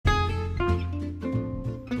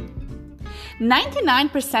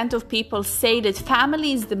99% of people say that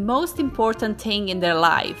family is the most important thing in their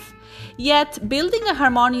life. Yet, building a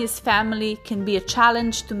harmonious family can be a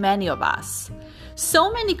challenge to many of us.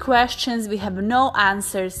 So many questions we have no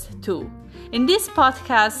answers to. In this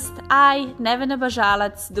podcast, I, Nevena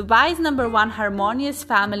Bajalac, Dubai's #1 harmonious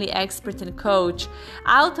family expert and coach,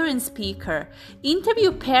 author and speaker,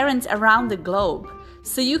 interview parents around the globe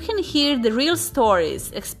so you can hear the real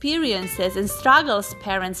stories, experiences, and struggles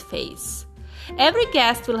parents face. Every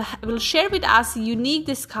guest will share with us a unique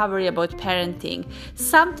discovery about parenting,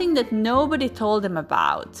 something that nobody told them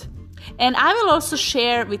about. And I will also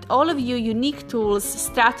share with all of you unique tools,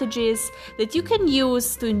 strategies that you can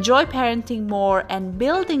use to enjoy parenting more and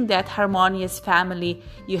building that harmonious family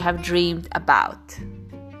you have dreamed about.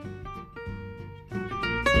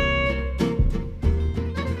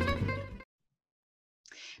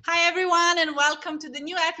 Hi everyone, and welcome to the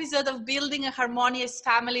new episode of Building a Harmonious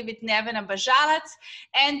Family with Nevena Bajalac.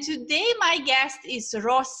 And today my guest is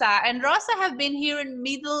Rosa. And Rosa have been here in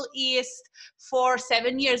Middle East for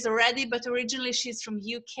 7 years already, but originally she's from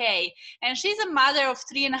UK. And she's a mother of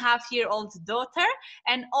 3.5-year-old daughter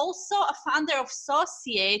and also a founder of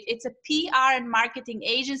Sociate. It's a PR and marketing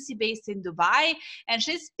agency based in Dubai. And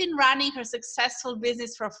she's been running her successful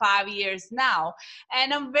business for 5 years now.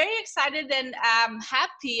 And I'm very excited and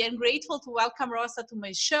happy and grateful to welcome Rosa to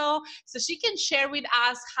my show so she can share with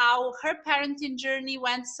us how her parenting journey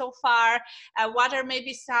went so far, what are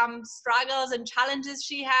maybe some struggles and challenges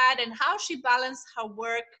she had, and how she balanced her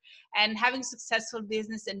work and having successful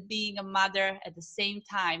business and being a mother at the same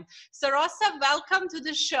time. So Rosa, welcome to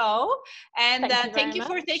the show, and thank you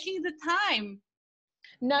for taking the time.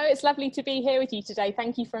 No, it's lovely to be here with you today.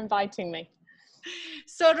 Thank you for inviting me.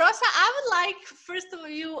 So Rosa, I would like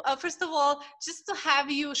first of all, just to have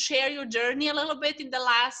you share your journey a little bit in the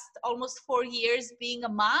last almost 4 years being a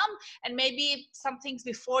mom, and maybe some things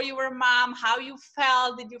before you were a mom, how you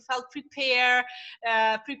felt, did you feel prepared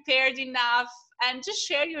enough, and just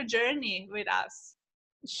share your journey with us.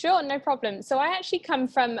 Sure, no problem. So I actually come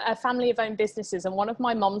from a family of owned businesses, and one of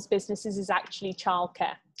my mom's businesses is actually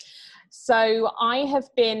childcare. So I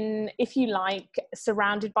have been, if you like,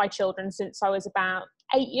 surrounded by children since I was about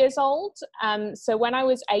 8 years old. So when I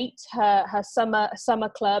was 8, her summer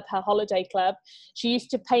club, her holiday club, she used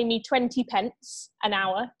to pay me 20 pence an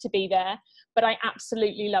hour to be there, but I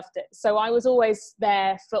absolutely loved it. So I was always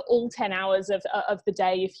there for all 10 hours of the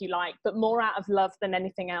day, if you like, but more out of love than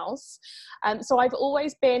anything else. So I've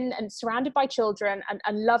always been surrounded by children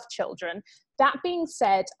and love children. That being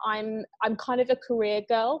said, I'm kind of a career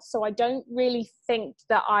girl, so I don't really think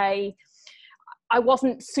that I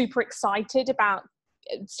wasn't super excited about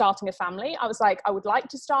starting a family. I was like, I would like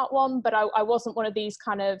to start one, but I wasn't one of these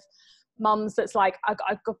kind of mums that's like,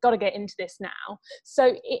 I've got to get into this now.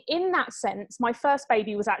 So in that sense, my first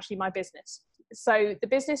baby was actually my business. So the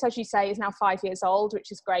business, as you say, is now 5 years old,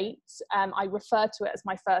 which is great. I refer to it as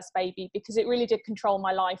my first baby because it really did control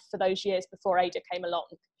my life for those years before Ada came along.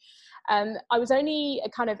 I was only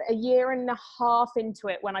kind of a year and a half into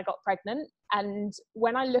it when I got pregnant. And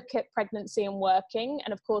when I look at pregnancy and working,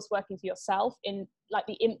 and of course working for yourself in like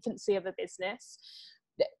the infancy of a business,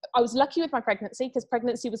 I was lucky with my pregnancy because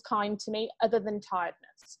pregnancy was kind to me other than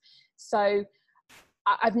tiredness. So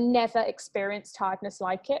I've never experienced tiredness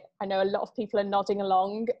like it. I know a lot of people are nodding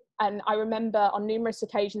along. And I remember on numerous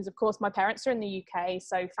occasions, of course, my parents are in the UK,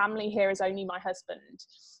 so family here is only my husband.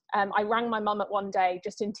 I rang my mum at one day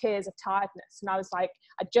just in tears of tiredness. And I was like,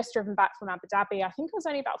 I'd just driven back from Abu Dhabi. I think I was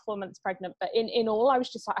only about 4 months pregnant, but in all, I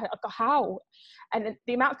was just like, how? And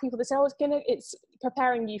the amount of people that say, oh, it's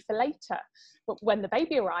preparing you for later when the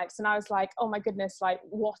baby arrives. And I was like, oh my goodness, like,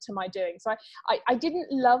 what am I doing? So I didn't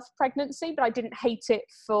love pregnancy, but I didn't hate it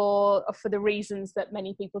for the reasons that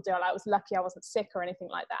many people do. I was lucky I wasn't sick or anything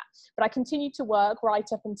like that. But I continued to work right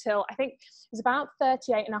up until, I think it was about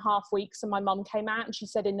 38 and a half weeks. And my mum came out and she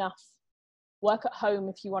said, enough. Work at home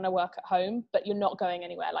if you want to work at home, but you're not going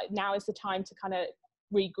anywhere. Like, now is the time to kind of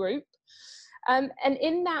regroup. And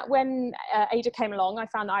in that, when Ada came along, I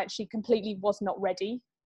found I actually completely was not ready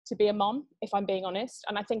to be a mom, if I'm being honest.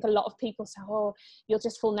 And I think a lot of people say, oh, you'll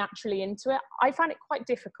just fall naturally into it. I found it quite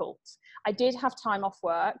difficult. I did have time off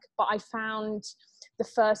work, but I found the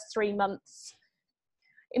first 3 months,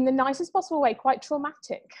 in the nicest possible way, quite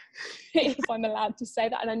traumatic, if I'm allowed to say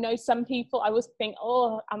that. And I know some people, I always think,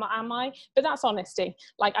 oh, am I? But that's honesty.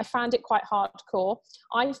 Like, I found it quite hardcore.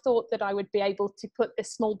 I thought that I would be able to put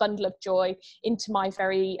this small bundle of joy into my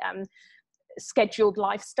very scheduled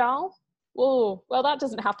lifestyle. Oh, well, that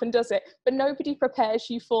doesn't happen, does it? But nobody prepares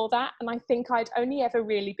you for that. And I think I'd only ever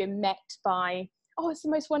really been met by, oh, it's the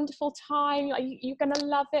most wonderful time. Like, you're going to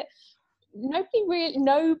love it.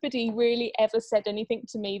 nobody really ever said anything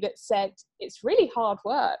to me that said it's really hard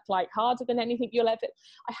work, like harder than anything you'll ever.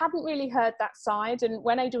 I hadn't really heard that side. And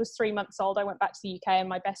when Ada was 3 months old, I went back to the UK, and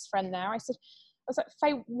my best friend there, I was like,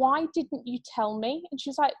 Faye, why didn't you tell me? And she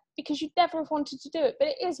was like, because you'd never have wanted to do it, but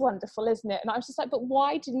it is wonderful, isn't it? And I was just like, but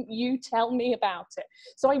why didn't you tell me about it?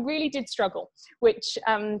 So I really did struggle, which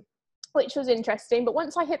was interesting. But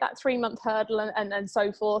once I hit that 3-month hurdle and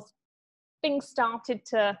so forth, things started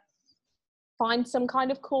to find some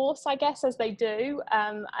kind of course, I guess, as they do.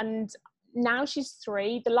 And now she's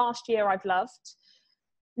 3. The last year I've loved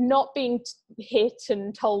not being hit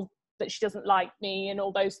and told that she doesn't like me and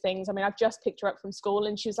all those things. I mean, I've just picked her up from school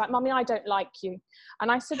and she was like, Mummy, I don't like you.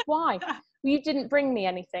 And I said, why? Well, you didn't bring me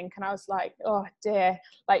anything. And I was like, oh dear.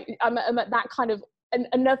 Like I'm at that kind of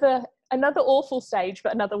another awful stage,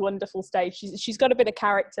 but another wonderful stage. She's got a bit of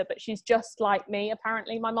character, but she's just like me,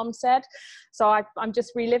 apparently, my mum said. So I'm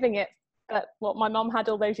just reliving it, what my mom had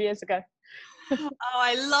all those years ago. Oh,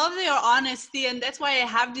 I love your honesty, and that's why I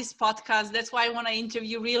have this podcast. That's why I want to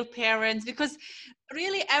interview real parents, because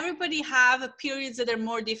really everybody have periods that are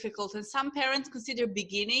more difficult, and some parents consider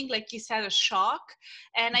beginning, like you said, a shock.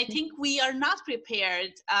 And I think we are not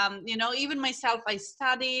prepared. Even myself, I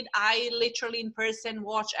studied, I literally in person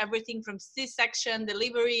watch everything from C-section,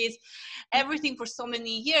 deliveries, everything for so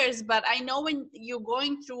many years. But I know when you're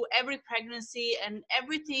going through every pregnancy and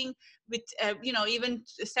everything with, even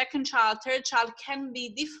second child, third child can be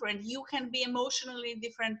different. You can be emotionally in a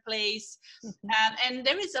different place. And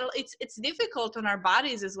there is it's difficult on our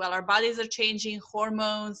bodies as well. Our bodies are changing,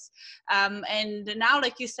 hormones. And now,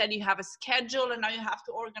 like you said, you have a schedule and now you have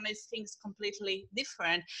to organize things completely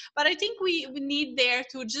different. But I think we need there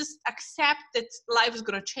to just accept that life is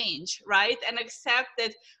going to change, right? And accept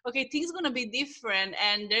that, okay, things are going to be different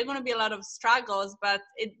and there are going to be a lot of struggles, but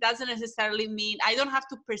it doesn't necessarily mean I don't have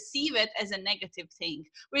to perceive it as a negative thing,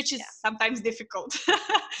 which is sometimes difficult.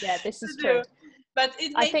 Yeah, this is true. But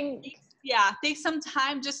it takes some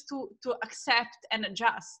time just to accept and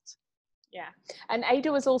adjust. Yeah. And Ada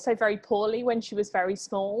was also very poorly when she was very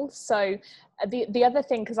small. So the other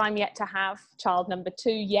thing, because I'm yet to have child number 2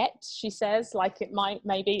 yet, she says, like it might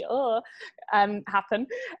maybe happen,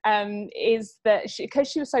 is that because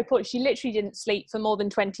she was so poor, she literally didn't sleep for more than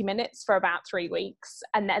 20 minutes for about 3 weeks.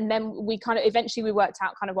 And then we kind of eventually we worked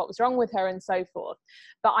out kind of what was wrong with her and so forth.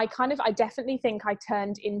 But I definitely think I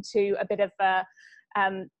turned into a bit of a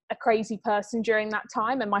crazy person during that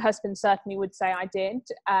time, and my husband certainly would say I did.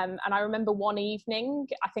 And I remember one evening,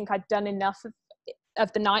 I think I'd done enough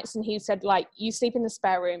of the nights, and he said, like, you sleep in the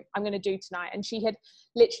spare room, I'm going to do tonight. And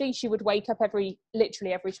she would wake up every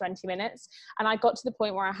 20 minutes, and I got to the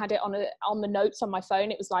point where I had it on the notes on my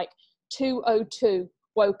phone. It was like 2:02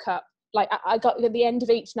 woke up. Like I got at the end of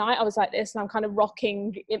each night, I was like this, and I'm kind of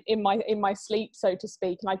rocking in my sleep, so to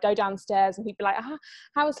speak. And I'd go downstairs, and he'd be like,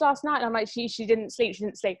 "How was last night?" And I'm like, "She didn't sleep.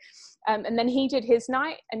 And then he did his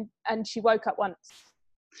night, and she woke up once,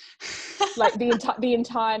 like the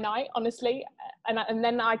entire night, honestly. And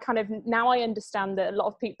then I kind of now I understand that a lot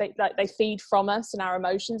of people they feed from us and our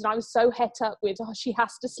emotions. And I was so het up with, she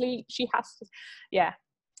has to sleep, yeah.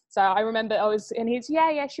 So I remember he's,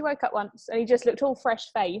 she woke up once, and he just looked all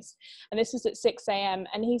fresh faced. And this was at 6 a.m.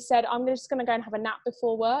 And he said, I'm just going to go and have a nap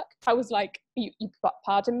before work. I was like, you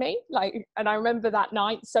pardon me? Like, and I remember that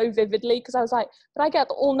night so vividly, because I was like, but I get up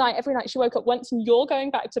all night, every night she woke up once, and you're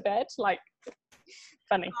going back to bed? Like,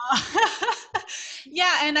 funny.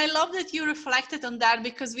 Yeah, and I love that you reflected on that,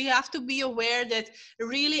 because we have to be aware that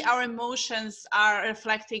really our emotions are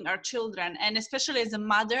reflecting our children, and especially as a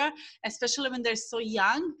mother, especially when they're so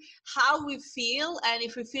young, how we feel. And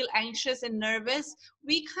if we feel anxious and nervous,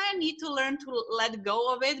 we kind of need to learn to let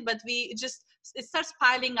go of it, but it starts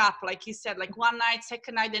piling up, like you said, like one night,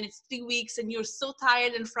 second night, then it's 3 weeks, and you're so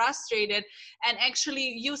tired and frustrated. And actually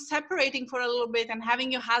you separating for a little bit and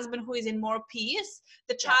having your husband who is in more peace,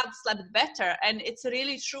 the child slept better. And it's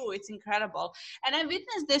really true. It's incredible. And I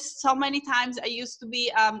witnessed this so many times. I used to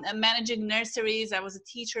be managing nurseries. I was a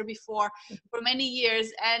teacher before for many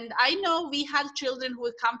years. And I know we had children who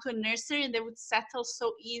would come to a nursery and they would settle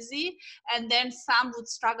so easy. And then some would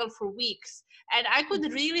struggle for weeks. And I could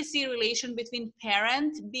really see a relation between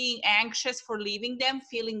parent being anxious for leaving them,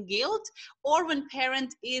 feeling guilt, or when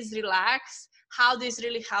parent is relaxed, how this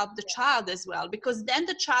really helped the child as well. Because then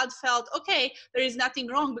the child felt, okay, there is nothing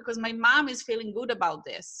wrong because my mom is feeling good about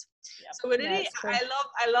this. Yep. So really, Yeah, it's true.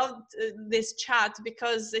 I love this chat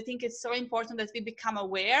because I think it's so important that we become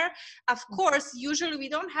aware. Of course, usually we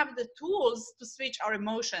don't have the tools to switch our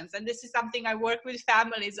emotions, and this is something I work with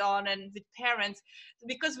families on and with parents,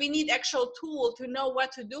 because we need actual tool to know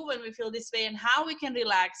what to do when we feel this way and how we can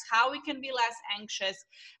relax, how we can be less anxious,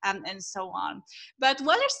 and so on. But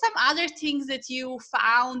what are some other things that you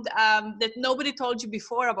found that nobody told you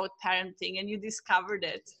before about parenting and you discovered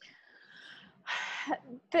it?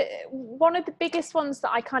 One of the biggest ones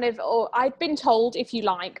that I kind of, or I've been told, if you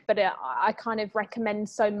like, but I kind of recommend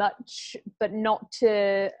so much, but not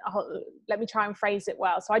to, let me try and phrase it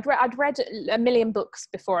well. So I'd read a million books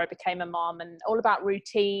before I became a mom, and all about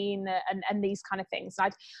routine and these kind of things.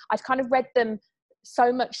 I'd kind of read them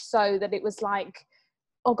so much so that it was like,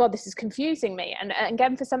 oh God, this is confusing me. And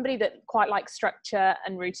again, for somebody that quite likes structure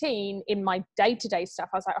and routine in my day-to-day stuff,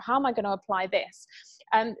 I was like, how am I going to apply this?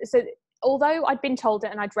 So although I'd been told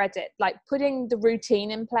it and I'd read it, like putting the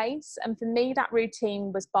routine in place. And for me, that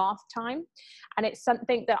routine was bath time. And it's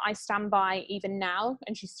something that I stand by even now.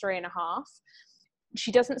 And she's 3.5.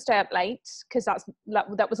 She doesn't stay up late, because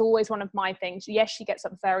that was always one of my things. Yes, she gets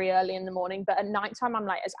up very early in the morning, but at nighttime, I'm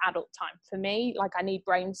like, it's adult time for me. Like, I need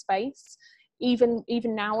brain space. Even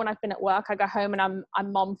now, when I've been at work, I go home and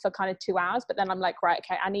I'm mom for kind of 2 hours, but then I'm like, right,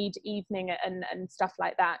 okay, I need evening and stuff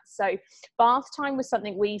like that. So bath time was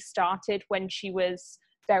something we started when she was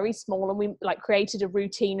very small, and we like created a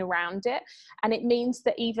routine around it. And it means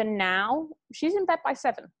that even now she's in bed by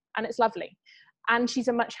 7, and it's lovely. And she's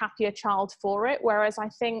a much happier child for it. Whereas I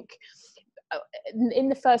think in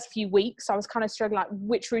the first few weeks, I was kind of struggling, like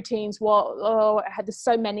which routines, I had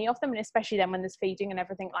so many of them, and especially then when there's feeding and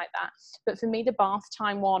everything like that. But for me, the bath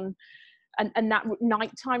time one and that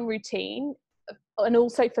nighttime routine, and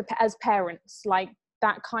also as parents, like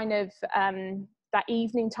that kind of that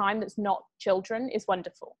evening time that's not children is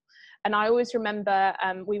wonderful. And I always remember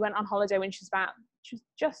we went on holiday when she was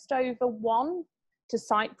just over 1 to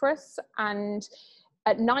Cyprus, and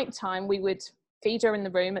at nighttime we would feed her in the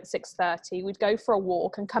room at 6:30. We'd go for a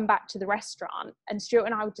walk and come back to the restaurant, and Stuart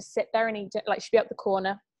and I would just sit there and eat it. Like, she'd be up the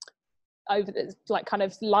corner over the like kind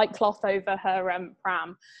of light cloth over her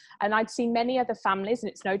pram. And I'd seen many other families, and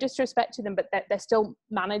it's no disrespect to them, but they're still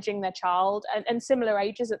managing their child and similar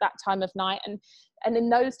ages at that time of night. And in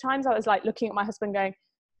those times, I was like looking at my husband going,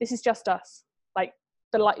 this is just us. Like,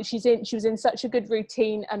 she was in such a good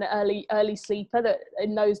routine and early sleeper that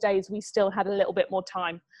in those days we still had a little bit more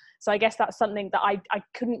time. So I guess that's something that I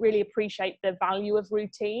couldn't really appreciate, the value of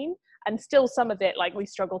routine, and still some of it like we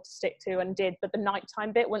struggled to stick to and did, but the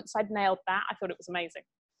nighttime bit, once I'd nailed that, I thought it was amazing.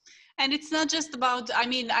 And it's not just about, I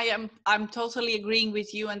mean, I'm totally agreeing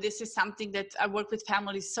with you. And this is something that I work with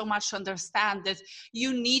families so much to understand, that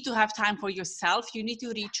you need to have time for yourself. You need to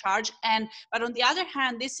recharge. But on the other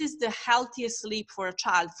hand, this is the healthiest sleep for a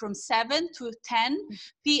child. From 7 to 10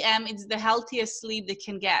 p.m. it's the healthiest sleep they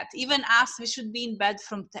can get. Even us, we should be in bed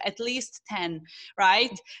from at least 10,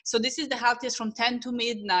 right? So this is the healthiest. From 10 to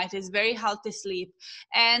midnight is very healthy sleep.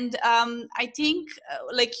 And I think,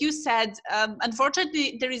 like you said,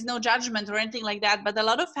 unfortunately, there is no judgment or anything like that, but a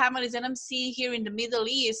lot of families, and I'm seeing here in the Middle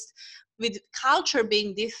East, with culture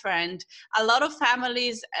being different, a lot of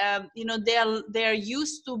families, they're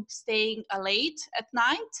used to staying late at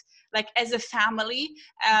night, like as a family,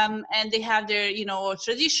 and they have their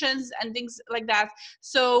traditions and things like that.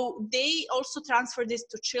 So they also transfer this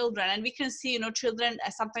to children, and we can see children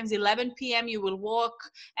sometimes 11 p.m. you will walk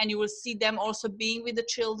and you will see them also being with the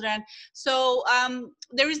children. So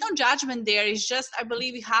there is no judgment there. It's just, I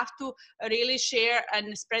believe we have to really share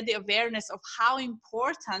and spread the awareness of how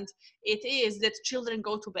important it is that children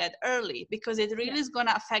go to bed early, because it really is going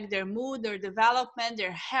to affect their mood, their development,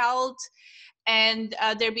 their health, and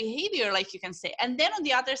their behavior, like you can say. And then on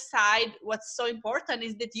the other side, what's so important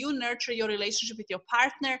is that you nurture your relationship with your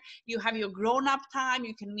partner. You have your grown-up time,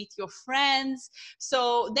 you can meet your friends,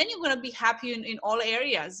 so then you're going to be happy in all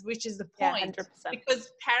areas, which is the point. 100%.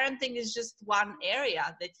 Because parenting is just one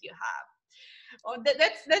area that you have. Oh,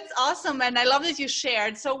 that's awesome, and I love that you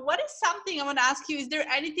shared. So what is something I want to ask you, is there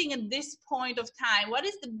anything at this point of time, what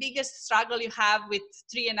is the biggest struggle you have with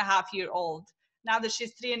 3.5-year-old? Now that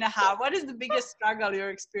she's 3.5, what is the biggest struggle you're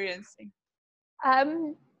experiencing?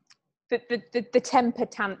 The temper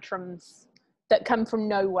tantrums that come from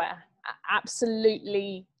nowhere,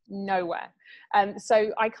 absolutely nowhere.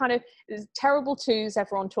 So I kind of, terrible twos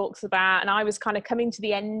everyone talks about, and I was kind of coming to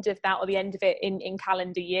the end of that, or the end of it in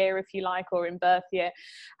calendar year, if you like, or in birth year.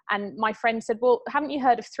 And my friend said, well, haven't you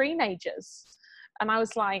heard of three-nagers? And I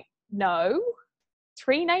was like, no,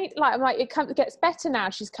 I'm like, it gets better now.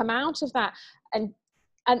 She's come out of that. And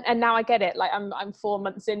And now I get it. Like I'm 4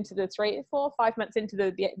 months into the 5 months into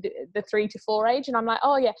the 3 to 4 age, and I'm like,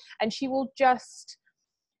 oh yeah. And she will just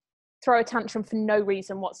throw a tantrum for no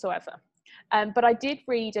reason whatsoever. But I did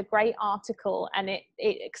read a great article, and it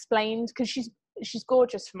explained, because she's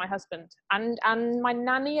gorgeous for my husband, and my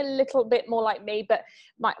nanny a little bit more like me, but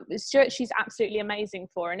Stuart, she's absolutely amazing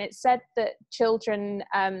for. And it said that children,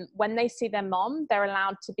 when they see their mom, they're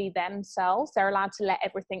allowed to be themselves. They're allowed to let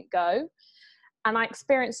everything go. And I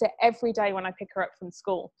experience it every day when I pick her up from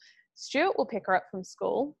school. Stuart will pick her up from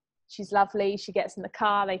school. She's lovely. She gets in the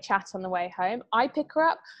car. They chat on the way home. I pick her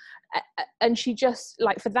up, and she just,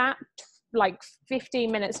 like, for that, like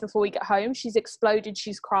 15 minutes before we get home, she's exploded.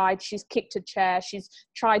 She's cried. She's kicked a chair. She's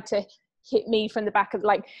tried to hit me from the back of,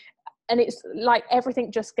 like, and it's like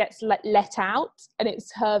everything just gets let out, and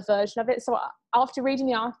it's her version of it. So after reading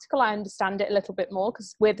the article, I understand it a little bit more,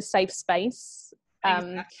 because we're the safe space.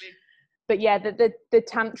 Exactly. But yeah, the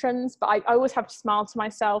tantrums, but I always have to smile to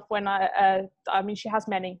myself when I mean, she has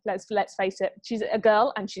many, let's face it. She's a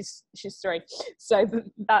girl, and she's 3. So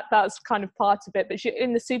that's kind of part of it. But she's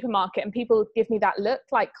in the supermarket, and people give me that look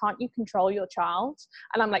like, can't you control your child?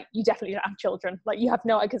 And I'm like, you definitely don't have children. Like, you have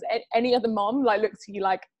no idea, because any other mom, like, looks at you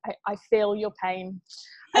like, I feel your pain.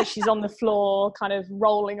 And she's on the floor kind of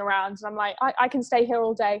rolling around, and I'm like, I can stay here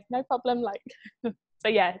all day, no problem. Like, so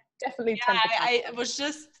yeah, definitely. Yeah, I was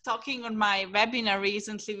just talking on my webinar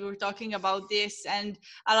recently. We were talking about this, and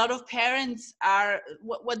a lot of parents are,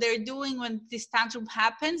 what they're doing when this tantrum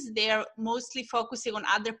happens, they're mostly focusing on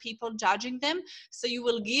other people judging them. So you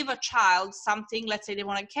will give a child something, let's say they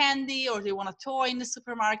want a candy or they want a toy in the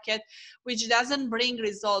supermarket, which doesn't bring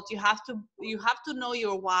result. You have to know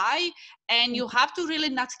your why, and you have to really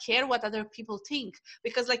not care what other people think.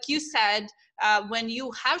 Because like you said, when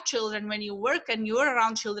you have children, when you work and you're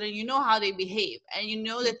around children, you know how they behave, and you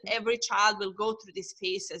know that every child will go through these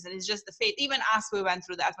phases, and it's just the fate. Even us, we went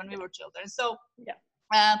through that when we were children. So yeah.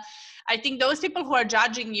 I think those people who are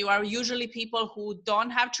judging you are usually people who don't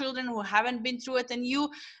have children, who haven't been through it. And you,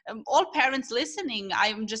 all parents listening,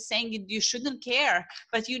 I'm just saying you shouldn't care,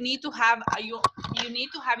 but you need to have you need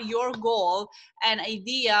to have your goal and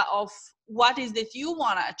idea of what is that you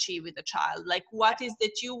want to achieve with a child, like what is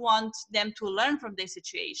that you want them to learn from this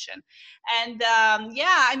situation. And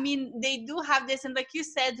yeah, I mean, they do have this, and like you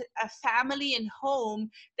said, a family and home.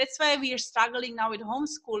 That's why we are struggling now with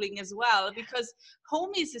homeschooling as well, because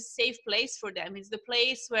home is a safe place for them. It's the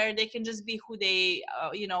place where they can just be who they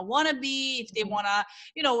want to be. If they want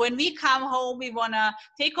to, when we come home, we want to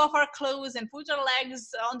take off our clothes and put our legs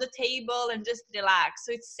on the table and just relax.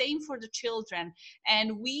 So it's same for the children,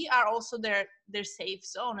 and we are also their safe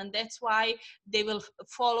zone. And that's why they will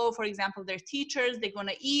follow, for example, their teachers. They're going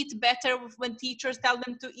to eat better when teachers tell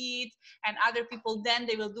them to eat, and other people then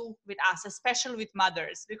they will do with us, especially with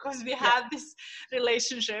mothers, because we have this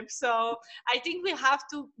relationship. So I think we have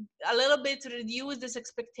to a little bit reduce this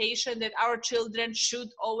expectation that our children should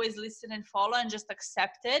always listen and follow, and just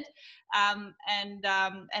accept it,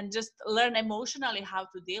 and just learn emotionally how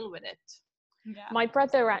to deal with it. Yeah. My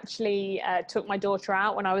brother actually took my daughter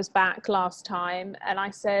out when I was back last time, and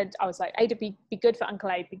I was like, Ada, be good for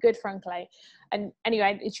Uncle A, be good for Uncle A. And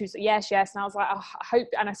anyway, she was like, yes. And I was like, oh, I hope,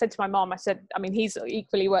 and I said to my mom, I said, I mean, he's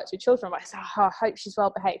equally worked with children, but I said, oh, I hope she's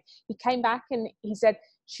well behaved. He came back and he said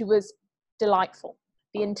she was delightful.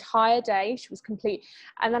 The entire day, she was complete.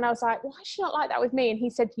 And then I was like, why is she not like that with me? And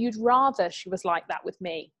he said, you'd rather she was like that with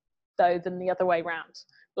me, though, than the other way around.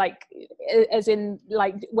 Like, as in,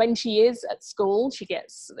 like, when she is at school, she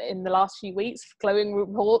gets, in the last few weeks, glowing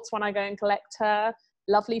reports when I go and collect her,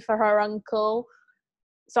 lovely for her uncle.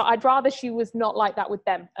 So I'd rather she was not like that with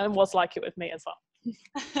them and was like it with me as well.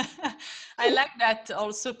 I like that,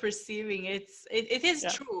 also perceiving it is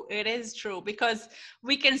true. It is true, because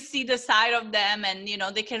we can see the side of them, and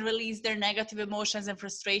they can release their negative emotions and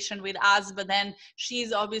frustration with us, but then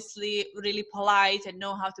she's obviously really polite and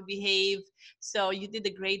know how to behave. So you did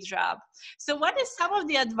a great job. So what is some of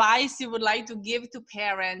the advice you would like to give to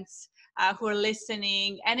parents who are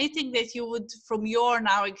listening? Anything that you would, from your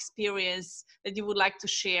now experience, that you would like to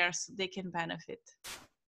share so they can benefit?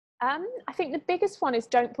 I think the biggest one is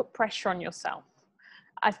don't put pressure on yourself.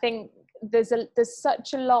 I think there's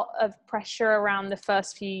such a lot of pressure around the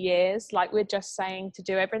first few years, like we're just saying, to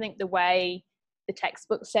do everything the way the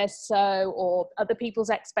textbook says so, or other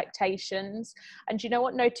people's expectations. And you know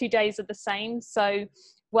what? No 2 days are the same. So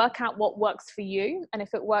work out what works for you. And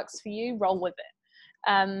if it works for you, roll with it.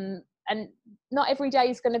 And not every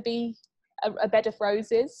day is going to be a bed of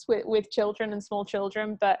roses with children and small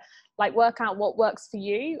children, but like, work out what works for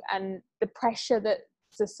you. And the pressure that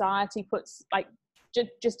society puts, like,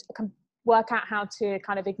 just work out how to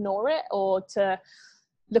kind of ignore it or to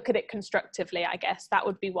look at it constructively, I guess. That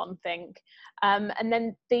would be one thing. And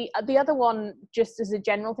then the other one, just as a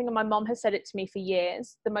general thing, and my mom has said it to me for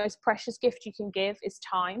years, the most precious gift you can give is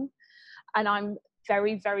time. And I'm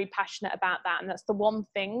very, very passionate about that. And that's the one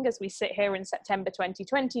thing, as we sit here in September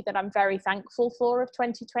 2020, that I'm very thankful for of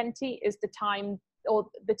 2020, is the time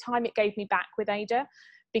it gave me back with Ada.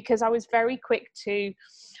 Because I was very quick to,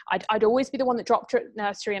 I'd always be the one that dropped her at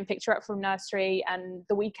nursery and picked her up from nursery, and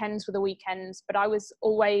the weekends were the weekends, but I was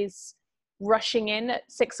always rushing in at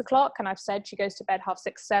 6 o'clock, and I've said she goes to bed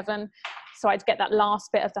 6:30, 7. So I'd get that last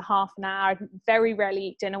bit of the half an hour. I'd very rarely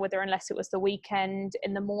eat dinner with her unless it was the weekend.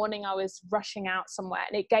 In the morning, I was rushing out somewhere,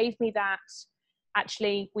 and it gave me that,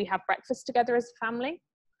 actually, we have breakfast together as a family.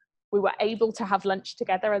 We were able to have lunch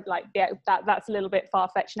together. Like, yeah, that's a little bit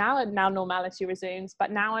far-fetched now, and now normality resumes.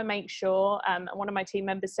 But now I make sure, and one of my team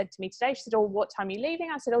members said to me today, she said, "Oh, what time are you leaving?"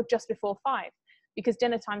 I said, "Oh, just before 5, because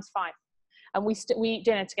dinner time's 5. And we eat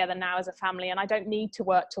dinner together now as a family, and I don't need to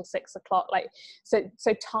work till 6 o'clock. Like,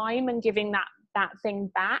 so time and giving that thing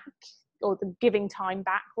back, or the giving time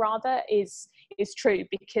back rather, is true,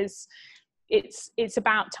 because it's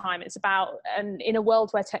about time. It's about, and in a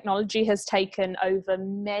world where technology has taken over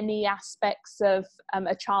many aspects of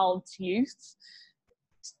a child's youth,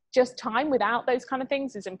 just time without those kind of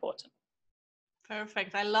things is important.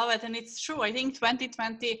 Perfect. I love it. And it's true. I think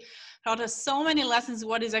 2020 taught us so many lessons,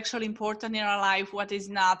 what is actually important in our life, what is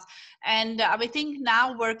not. And I think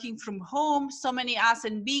now working from home, so many us,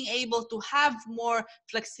 and being able to have more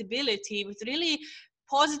flexibility with really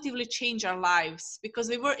positively change our lives, because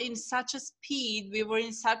we were in such a speed, we were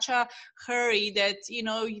in such a hurry that, you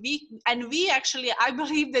know, we actually, I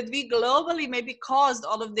believe that we globally maybe caused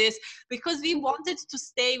all of this, because we wanted to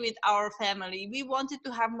stay with our family, we wanted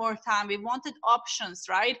to have more time, we wanted options,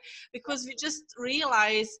 right? Because we just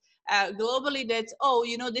realized globally that, oh,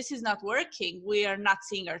 you know, this is not working. We are not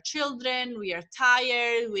seeing our children. We are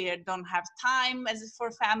tired. We don't have time as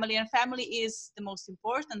for family, and family is the most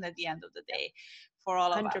important at the end of the day for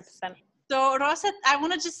all of 100%. us. So Rosa, I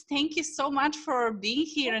want to just thank you so much for being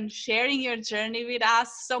here and sharing your journey with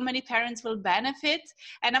us. So many parents will benefit,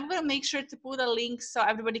 and I'm going to make sure to put a link so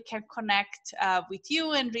everybody can connect with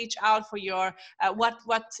you and reach out for your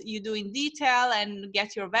what you do in detail and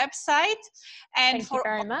get your website. And thank you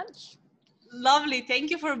very much. Lovely.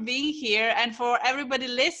 Thank you for being here. And for everybody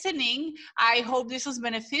listening, I hope this was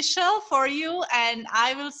beneficial for you, and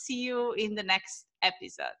I will see you in the next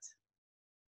episode.